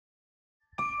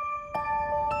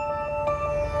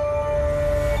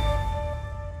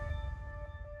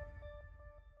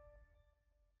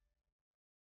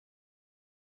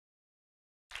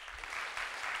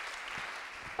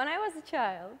When I was a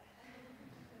child,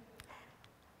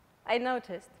 I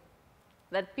noticed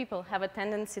that people have a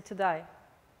tendency to die.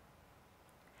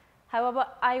 However,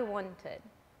 I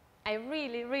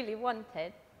really, really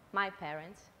wanted my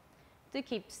parents to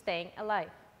keep staying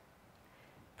alive,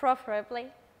 preferably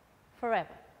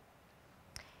forever.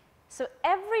 So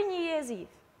every New Year's Eve,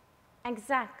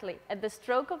 exactly at the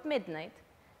stroke of midnight,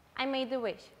 I made a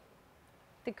wish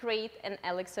to create an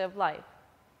elixir of life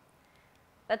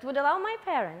that would allow my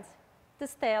parents to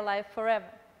stay alive forever.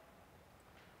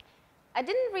 I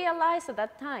didn't realize at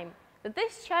that time that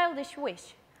this childish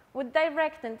wish would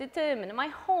direct and determine my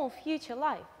whole future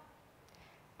life.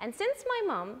 And since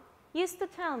my mom used to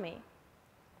tell me,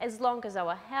 as long as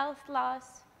our health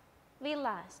lasts, we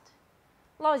last,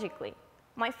 logically,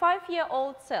 my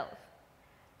 5-year-old self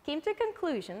came to a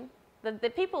conclusion that the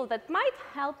people that might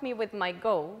help me with my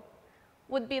goal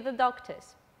would be the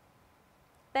doctors.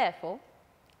 Therefore,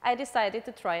 I decided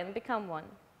to try and become one.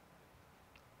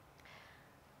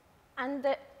 And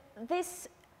this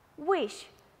wish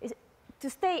to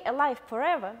stay alive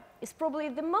forever is probably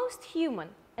the most human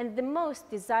and the most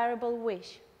desirable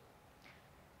wish.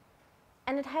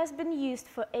 And it has been used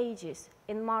for ages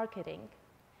in marketing,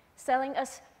 selling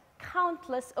us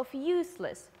countless of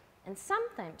useless and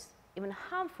sometimes even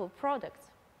harmful products.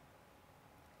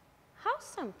 How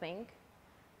something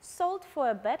sold for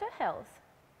a better health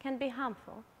can be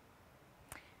harmful?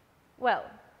 Well,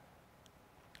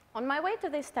 on my way to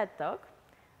this TED Talk,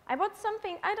 I bought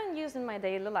something I don't use in my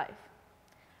daily life.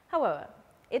 However,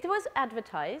 it was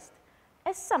advertised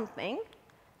as something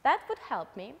that would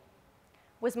help me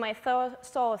with my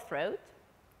sore throat,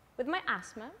 with my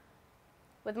asthma,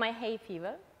 with my hay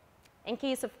fever, in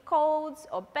case of colds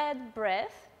or bad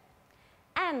breath,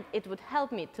 and it would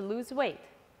help me to lose weight.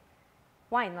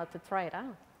 Why not to try it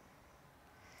out?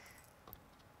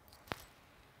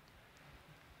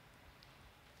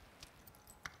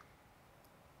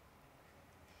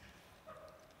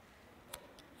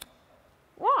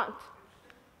 What?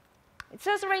 It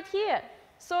says right here,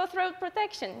 sore throat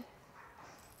protection.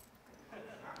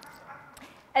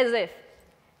 As if.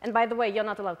 And by the way, you're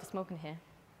not allowed to smoke in here.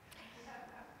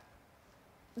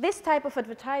 This type of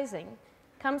advertising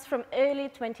comes from early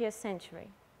 20th century.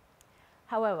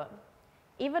 However,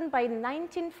 even by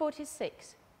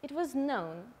 1946, it was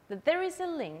known that there is a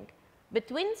link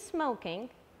between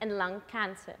smoking and lung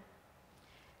cancer.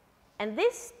 And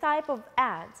this type of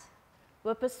ads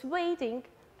were persuading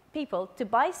people to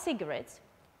buy cigarettes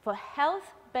for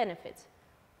health benefits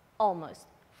almost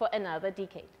for another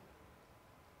decade.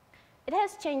 It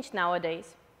has changed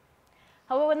nowadays.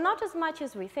 However, not as much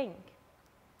as we think.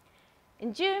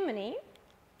 In Germany,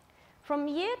 from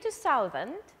year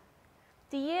 2000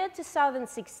 to year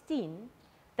 2016,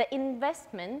 the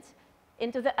investment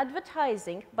into the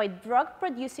advertising by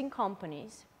drug-producing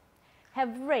companies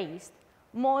have raised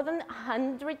more than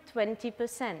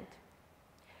 120%,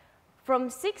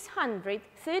 from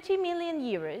 630 million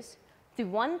euros to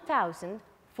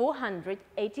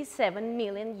 1,487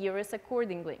 million euros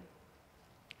accordingly.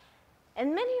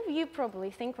 And many of you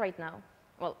probably think right now,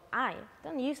 well, I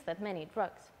don't use that many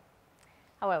drugs.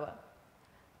 However,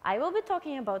 I will be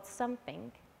talking about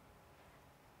something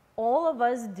all of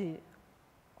us do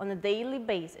on a daily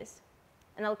basis,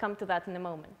 and I'll come to that in a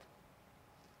moment.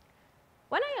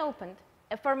 When I opened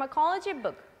a pharmacology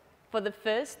book for the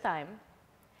first time,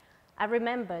 I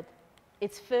remembered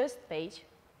its first page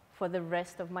for the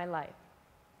rest of my life.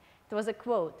 There was a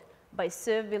quote by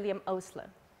Sir William Osler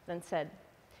that said,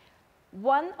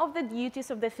 "One of the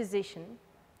duties of the physician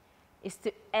is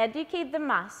to educate the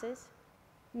masses,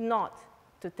 not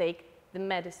to take the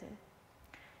medicine."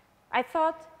 I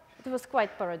thought it was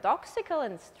quite paradoxical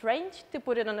and strange to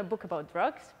put it on a book about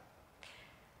drugs.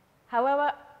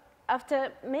 However,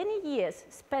 after many years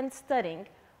spent studying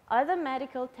other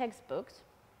medical textbooks,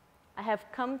 I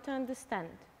have come to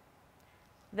understand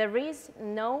there is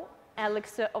no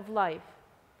elixir of life.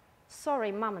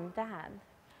 Sorry, Mom and Dad.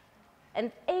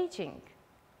 And aging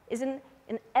is an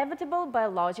inevitable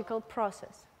biological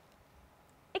process,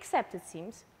 except, it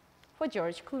seems, for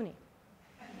George Clooney.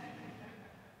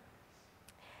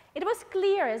 It was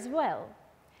clear as well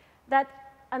that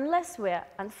unless we're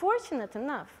unfortunate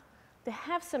enough to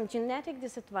have some genetic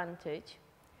disadvantage,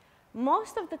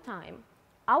 most of the time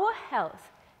our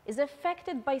health is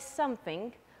affected by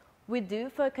something we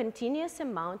do for a continuous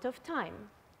amount of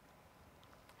time.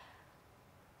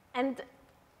 And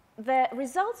the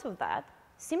results of that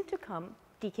seem to come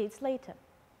decades later,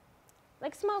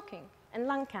 like smoking and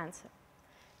lung cancer.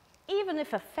 Even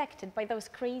if affected by those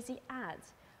crazy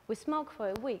ads, we smoke for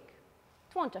a week,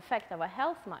 it won't affect our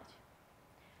health much.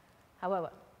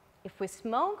 However, if we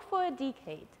smoke for a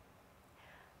decade,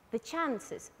 the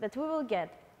chances that we will get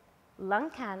lung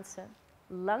cancer,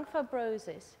 lung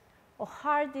fibrosis, or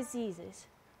heart diseases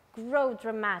grow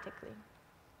dramatically.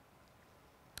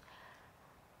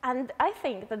 And I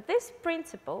think that this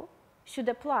principle should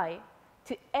apply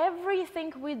to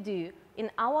everything we do in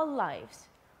our lives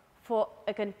for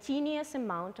a continuous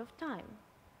amount of time,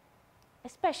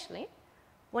 especially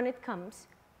when it comes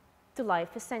to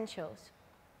life essentials,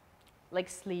 like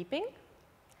sleeping,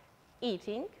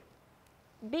 eating,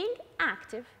 being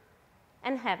active,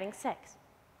 and having sex.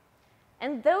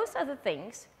 And those are the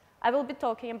things I will be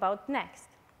talking about next.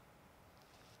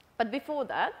 But before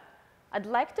that, I'd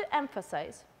like to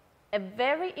emphasize a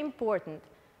very important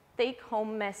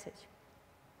take-home message.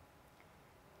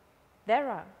 There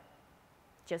are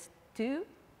just 2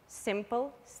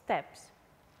 simple steps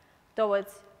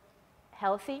towards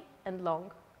healthy and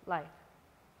long life.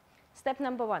 Step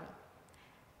number 1,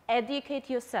 educate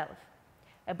yourself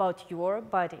about your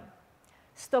body.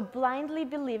 Stop blindly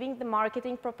believing the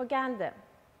marketing propaganda.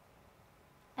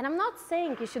 And I'm not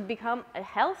saying you should become a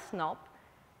health snob,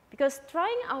 because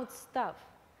trying out stuff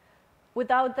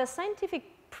without the scientific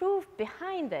proof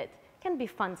behind it can be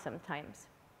fun sometimes.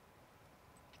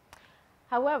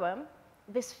 However,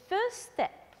 this first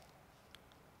step,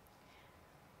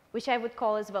 which I would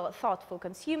call as well thoughtful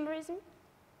consumerism,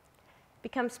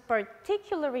 becomes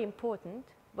particularly important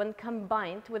when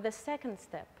combined with the second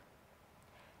step.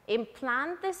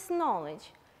 Implant this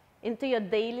knowledge into your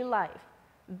daily life.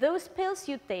 Those pills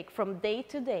you take from day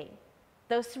to day,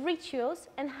 those rituals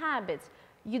and habits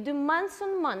you do months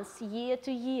on months, year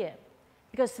to year,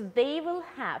 because they will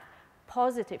have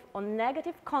positive or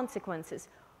negative consequences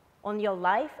on your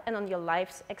life and on your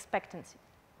life's expectancy.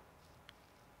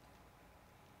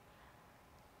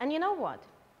 And you know what?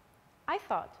 I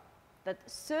thought that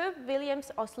Sir William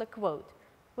Osler quote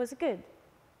was good,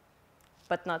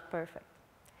 but not perfect.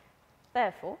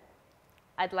 Therefore,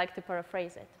 I'd like to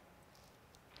paraphrase it.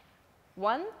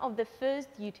 One of the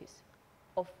first duties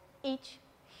of each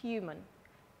human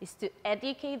is to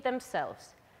educate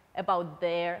themselves about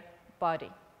their body.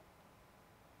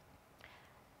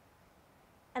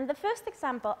 And the first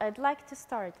example I'd like to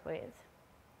start with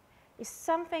is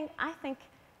something I think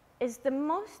is the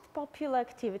most popular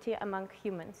activity among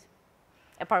humans,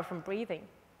 apart from breathing: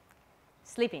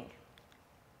 sleeping.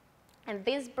 And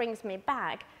this brings me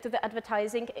back to the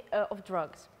advertising of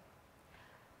drugs.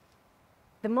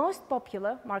 The most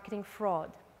popular marketing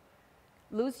fraud: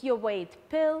 lose your weight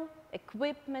pill,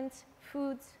 equipment,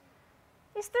 foods.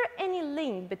 Is there any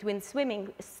link between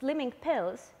slimming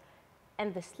pills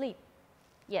and the sleep?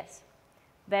 Yes,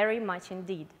 very much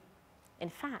indeed. In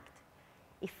fact,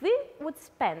 if we would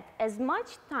spend as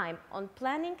much time on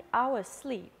planning our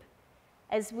sleep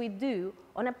as we do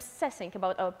on obsessing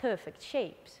about our perfect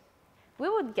shapes, we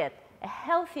would get a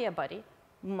healthier body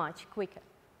much quicker.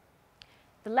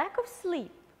 The lack of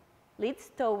sleep leads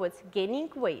towards gaining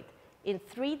weight in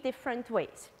 3 different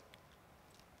ways.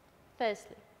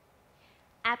 Firstly,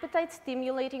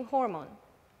 appetite-stimulating hormone,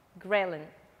 ghrelin,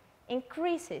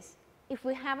 increases if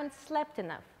we haven't slept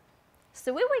enough.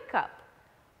 So we wake up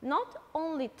not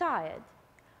only tired,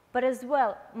 but as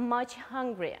well much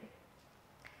hungrier.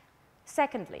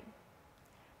 Secondly,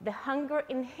 the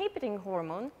hunger-inhibiting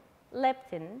hormone,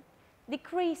 leptin,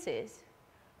 decreases.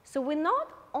 So we not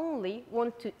only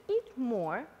want to eat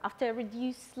more after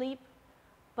reduced sleep,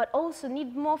 but also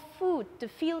need more food to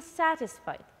feel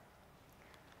satisfied.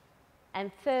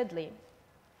 And thirdly,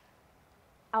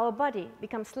 our body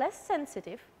becomes less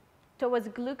sensitive towards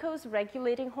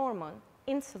glucose-regulating hormone,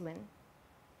 insulin.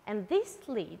 And this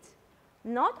leads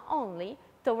not only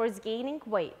towards gaining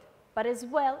weight, but as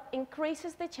well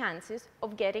increases the chances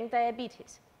of getting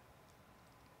diabetes.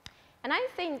 And I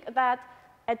think that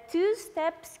a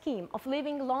 2-step scheme of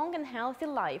living long and healthy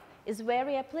life is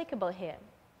very applicable here.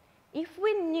 If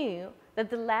we knew that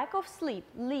the lack of sleep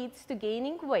leads to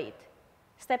gaining weight,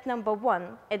 step number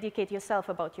 1, educate yourself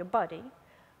about your body,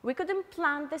 we could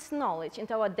implant this knowledge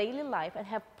into our daily life and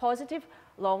have positive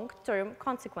long-term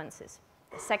consequences.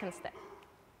 The second step.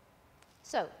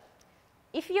 So,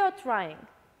 if you're trying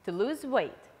to lose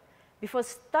weight before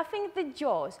stuffing the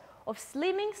jaws of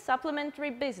slimming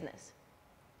supplementary business,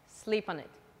 sleep on it.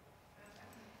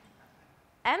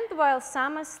 And while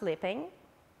some are sleeping,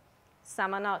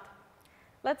 some are not.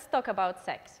 Let's talk about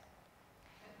sex.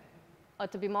 Or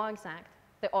to be more exact,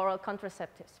 the oral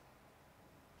contraceptives.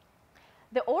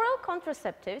 The oral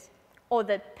contraceptives, or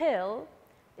the pill,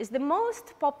 is the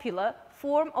most popular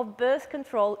form of birth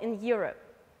control in Europe.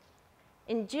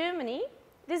 In Germany,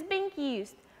 it is being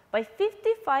used by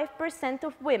 55%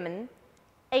 of women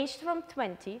aged from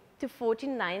 20 to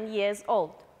 49 years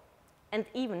old, and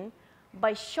even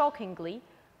by shockingly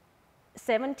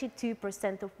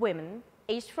 72% of women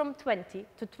aged from 20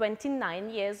 to 29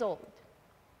 years old.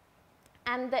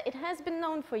 And it has been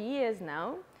known for years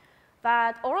now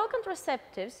that oral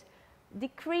contraceptives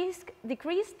decrease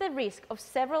the risk of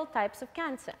several types of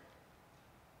cancer,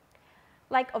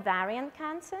 like ovarian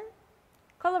cancer,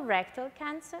 colorectal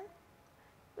cancer,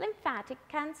 lymphatic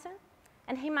cancer,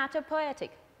 and hematopoietic,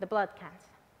 the blood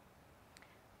cancer,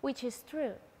 which is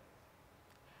true.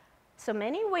 So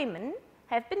many women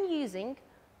have been using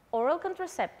oral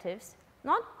contraceptives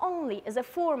not only as a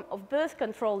form of birth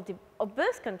control,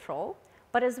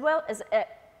 but as well as a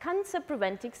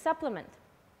cancer-preventing supplement.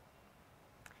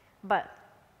 But,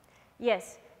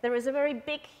 yes, there is a very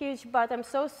big, huge but, I'm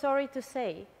so sorry to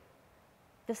say.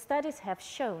 The studies have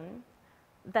shown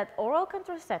that oral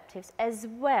contraceptives as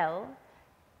well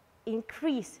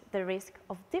increase the risk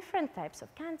of different types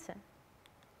of cancer,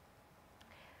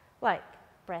 like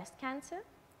breast cancer,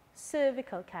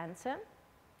 cervical cancer,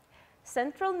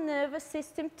 central nervous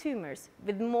system tumors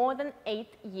with more than 8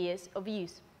 years of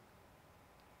use.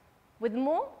 With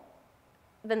more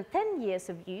than 10 years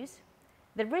of use,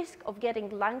 the risk of getting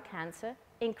lung cancer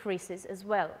increases as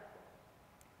well.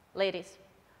 Ladies,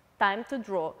 time to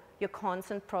draw your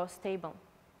cons and pros table.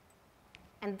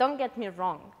 And don't get me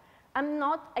wrong, I'm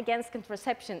not against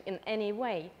contraception in any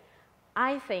way.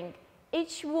 I think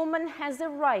each woman has a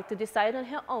right to decide on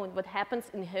her own what happens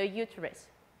in her uterus.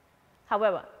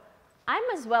 However, I'm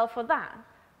as well for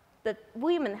that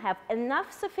women have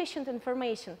enough sufficient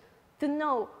information to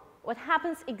know what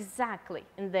happens exactly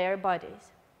in their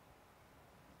bodies.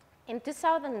 In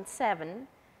 2007,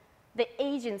 the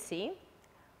Agency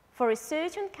for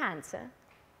Research on Cancer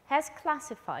has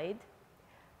classified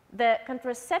the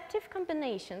contraceptive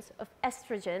combinations of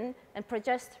estrogen and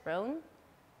progesterone,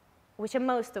 which are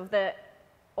most of the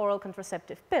oral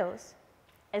contraceptive pills,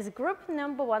 as group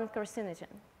number 1 carcinogen,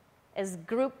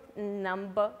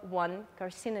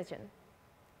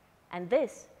 And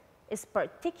this is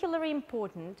particularly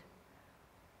important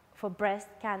for breast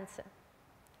cancer,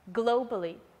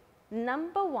 globally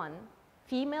number 1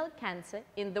 female cancer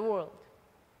in the world.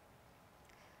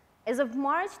 As of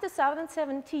March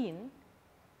 2017,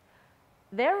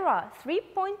 there are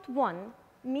 3.1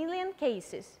 million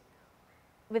cases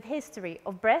with history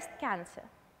of breast cancer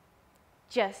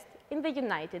just in the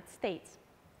United States.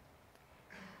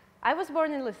 I was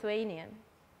born in Lithuania,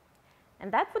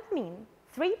 and that would mean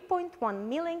 3.1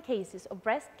 million cases of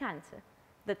breast cancer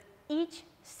that each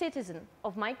citizen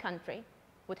of my country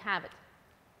would have it.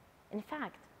 In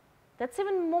fact, that's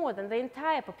even more than the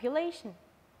entire population.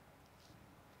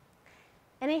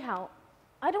 Anyhow,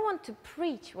 I don't want to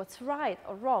preach what's right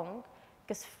or wrong,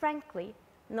 because frankly,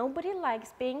 nobody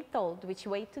likes being told which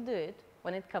way to do it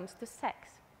when it comes to sex.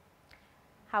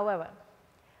 However,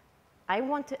 I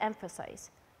want to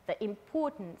emphasize the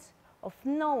importance of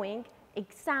knowing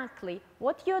exactly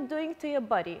what you're doing to your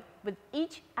body with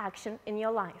each action in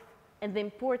your life, and the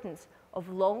importance of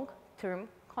long-term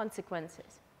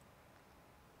consequences.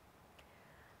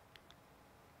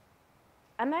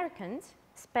 Americans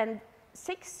spend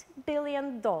 $6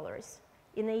 billion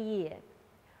in a year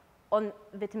on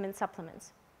vitamin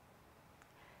supplements.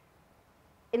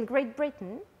 In Great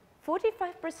Britain,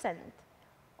 45%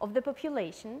 of the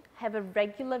population have a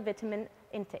regular vitamin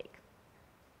intake.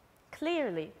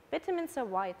 Clearly, vitamins are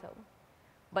vital,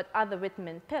 but are the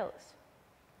vitamin pills?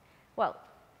 Well,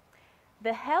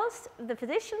 the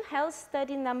Physician Health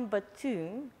Study number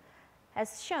 2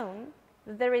 has shown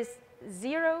that there is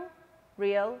zero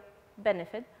real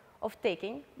benefit of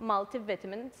taking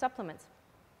multivitamin supplements.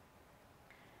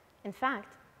 In fact,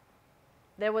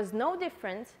 there was no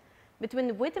difference between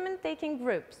the vitamin-taking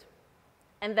groups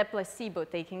and the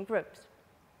placebo-taking groups.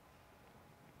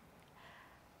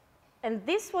 And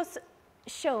this was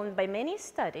shown by many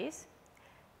studies,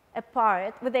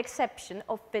 apart with the exception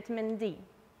of vitamin D,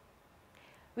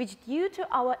 which due to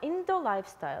our indoor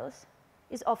lifestyles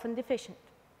is often deficient.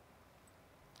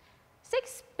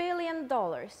 $6 billion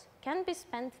can be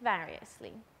spent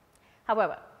variously.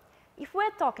 However, if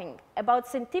we're talking about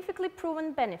scientifically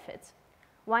proven benefits,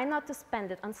 why not to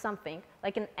spend it on something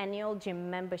like an annual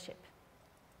gym membership?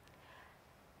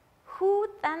 Who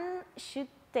then should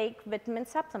take vitamin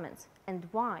supplements, and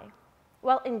why?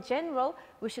 Well, in general,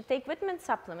 we should take vitamin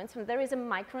supplements when there is a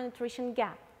micronutrition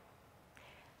gap.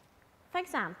 For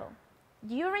example,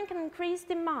 during an increased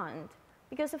demand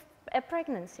because of a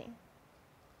pregnancy,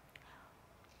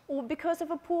 or because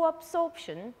of a poor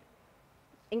absorption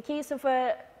in case of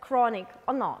a chronic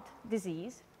or not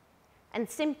disease, and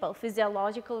simple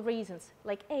physiological reasons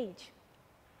like age.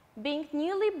 being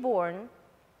newly born,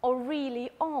 or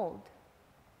really old.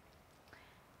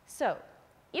 So,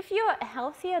 if you're a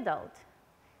healthy adult,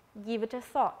 give it a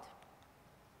thought.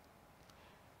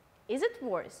 Is it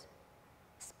worth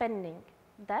spending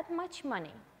that much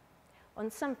money on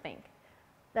something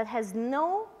that has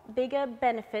no bigger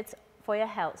benefits for your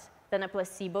health than a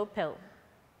placebo pill?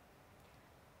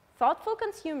 Thoughtful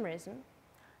consumerism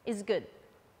is good,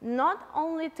 not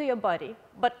only to your body,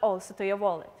 but also to your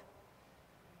wallet.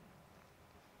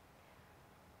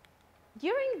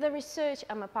 During the research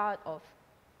I'm a part of,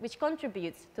 which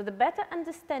contributes to the better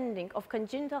understanding of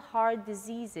congenital heart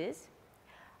diseases,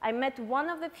 I met one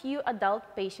of the few adult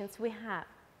patients we have.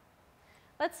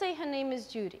 Let's say her name is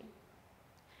Judy.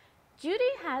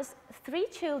 Judy has 3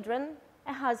 children,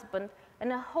 a husband,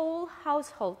 and a whole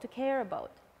household to care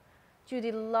about.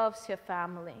 Judy loves her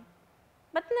family,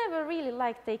 but never really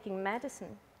liked taking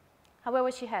medicine.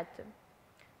 However, she had to.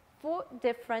 4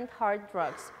 different heart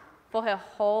drugs for her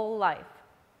whole life.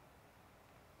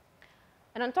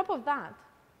 And on top of that,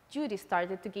 Judy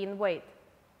started to gain weight.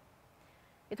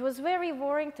 It was very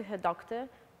worrying to her doctor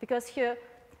because her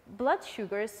blood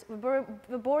sugars were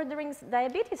bordering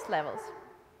diabetes levels,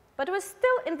 but it was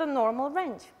still in the normal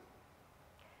range.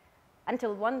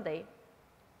 Until one day,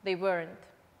 they weren't.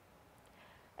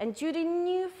 And Judy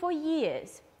knew for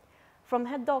years from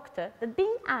her doctor that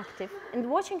being active and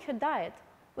watching her diet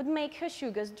would make her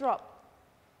sugars drop.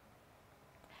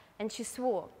 And she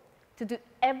swore to do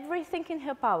everything in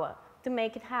her power to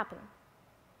make it happen.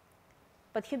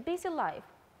 But her busy life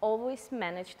always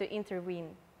managed to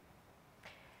intervene.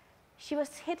 She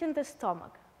was hit in the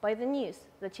stomach by the news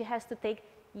that she has to take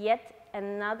yet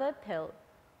another pill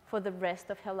for the rest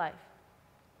of her life.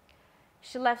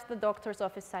 She left the doctor's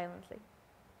office silently.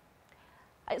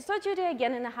 I saw Judy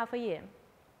again in half a year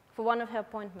for one of her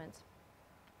appointments.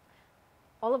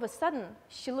 All of a sudden,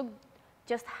 she looked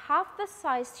just half the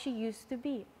size she used to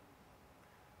be.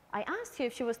 I asked her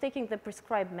if she was taking the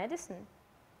prescribed medicine.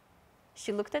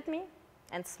 She looked at me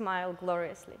and smiled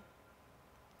gloriously.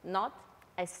 Not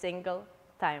a single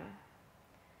time.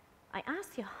 I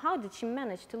asked her how did she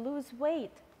manage to lose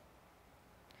weight.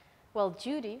 Well,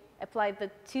 Judy applied the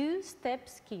 2-step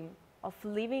scheme of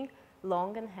living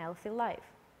long and healthy life.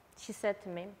 She said to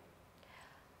me,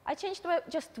 I changed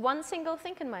just one single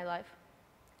thing in my life.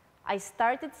 I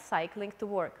started cycling to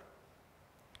work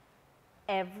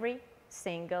every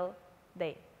single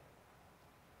day.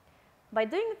 By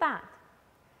doing that,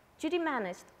 Judy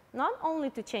managed not only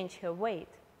to change her weight,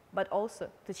 but also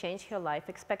to change her life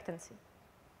expectancy.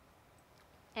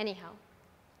 Anyhow,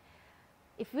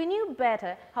 if we knew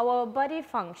better how our body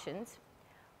functions,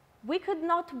 we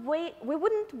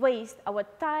wouldn't waste our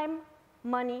time,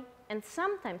 money, and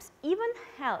sometimes even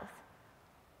health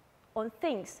on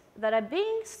things that are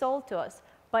being sold to us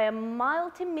by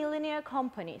multi-millionaire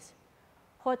companies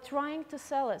who are trying to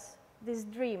sell us this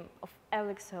dream of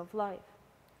elixir of life.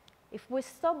 If we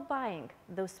stop buying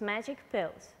those magic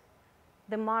pills,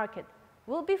 the market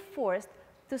will be forced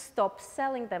to stop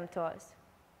selling them to us.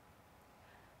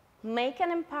 Make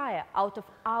an empire out of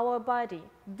our body.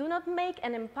 Do not make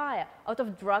an empire out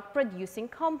of drug-producing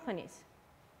companies.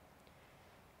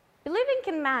 Believing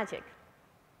in magic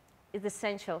is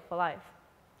essential for life.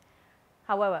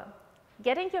 However,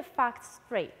 getting your facts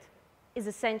straight is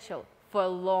essential for a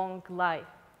long life.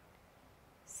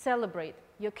 Celebrate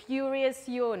your curious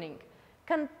yearning.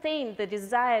 Contain the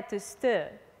desire to stir.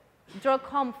 Draw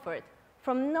comfort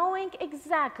from knowing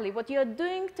exactly what you're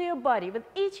doing to your body with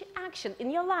each action in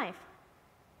your life.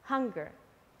 Hunger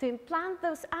to implant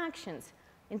those actions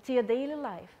into your daily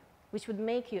life, which would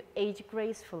make you age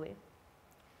gracefully.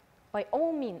 By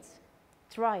all means,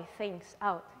 try things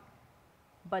out,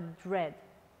 but dread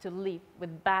to live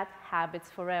with bad habits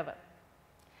forever.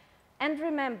 And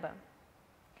remember,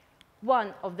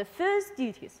 one of the first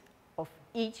duties of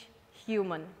each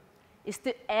human is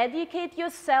to educate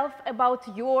yourself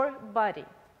about your body.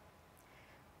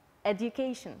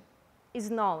 Education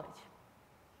is knowledge.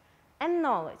 And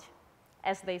knowledge,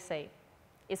 as they say,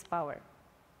 is power.